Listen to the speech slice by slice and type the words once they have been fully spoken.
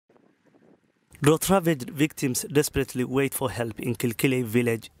Drought-ravaged victims desperately wait for help in Kilkile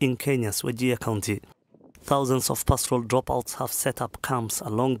village in Kenya's Wajir County. Thousands of pastoral dropouts have set up camps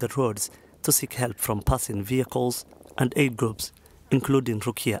along the roads to seek help from passing vehicles and aid groups, including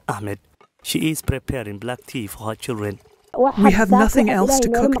Rukia Ahmed. She is preparing black tea for her children. We have nothing else to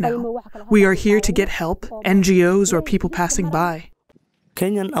cook now. We are here to get help, NGOs or people passing by.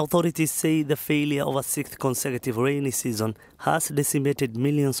 Kenyan authorities say the failure of a sixth consecutive rainy season has decimated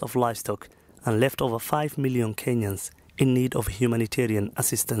millions of livestock and left over 5 million Kenyans in need of humanitarian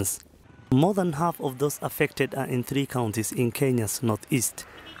assistance. More than half of those affected are in 3 counties in Kenya's northeast,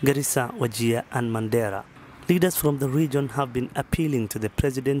 Garissa, Wajir and Mandera. Leaders from the region have been appealing to the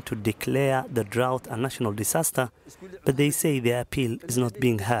president to declare the drought a national disaster, but they say their appeal is not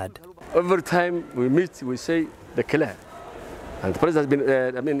being heard. Every time we meet, we say declare. And the president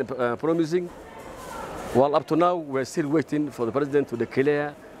has been promising. Well, up to now, we're still waiting for the president to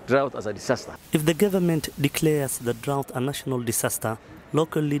declare drought as a disaster. If the government declares the drought a national disaster,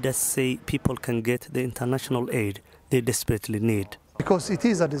 local leaders say people can get the international aid they desperately need. Because it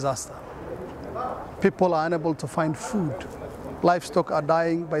is a disaster. People are unable to find food. Livestock are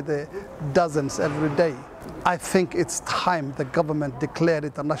dying by the dozens every day. I think it's time the government declared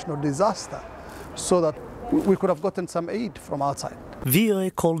it a national disaster so that we could have gotten some aid from outside.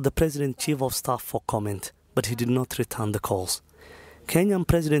 VOA called the President Chief of Staff for comment, but he did not return the calls. Kenyan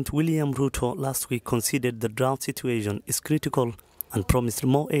President William Ruto last week considered the drought situation is critical and promised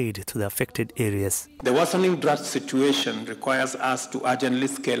more aid to the affected areas. The worsening drought situation requires us to urgently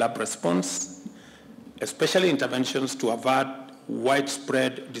scale up response, especially interventions to avert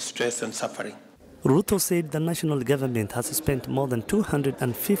widespread distress and suffering. Ruto said the national government has spent more than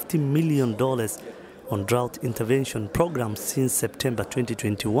 $250 million on drought intervention programs since September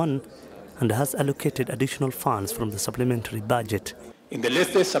 2021 and has allocated additional funds from the supplementary budget. In the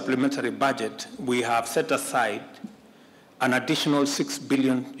latest supplementary budget, we have set aside an additional 6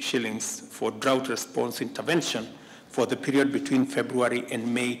 billion shillings for drought response intervention for the period between February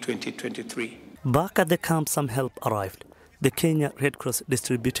and May 2023. Back at the camp, some help arrived. The Kenya Red Cross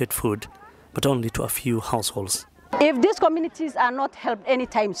distributed food, but only to a few households. If these communities are not helped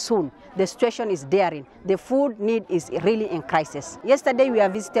anytime soon, the situation is daring. The food need is really in crisis. Yesterday we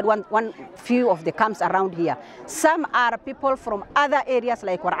have visited one few of the camps around here. Some are people from other areas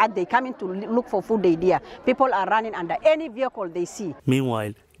like Warad. They come in to look for food idea. People are running under any vehicle they see.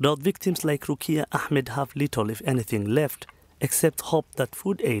 Meanwhile, drought victims like Rukia Ahmed have little, if anything, left, except hope that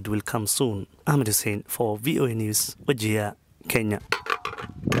food aid will come soon. Ahmed Hussein for VOA News, Wajir, Kenya.